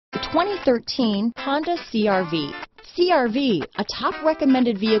2013 Honda CR-V. CR-V, a top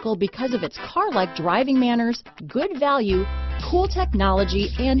recommended vehicle because of its car-like driving manners, good value, cool technology,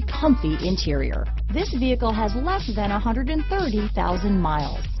 and comfy interior. This vehicle has less than 130,000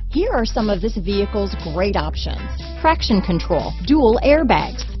 miles. Here are some of this vehicle's great options: traction control, dual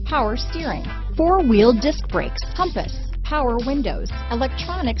airbags, power steering, four-wheel disc brakes, compass, power windows,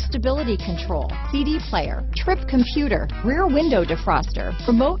 electronic stability control, CD player, trip computer, rear window defroster,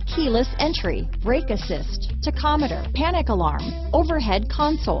 remote keyless entry, brake assist, tachometer, panic alarm, overhead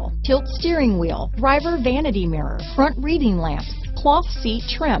console, tilt steering wheel, driver vanity mirror, front reading lamps, cloth seat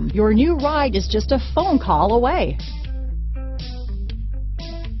trim. Your new ride is just a phone call away.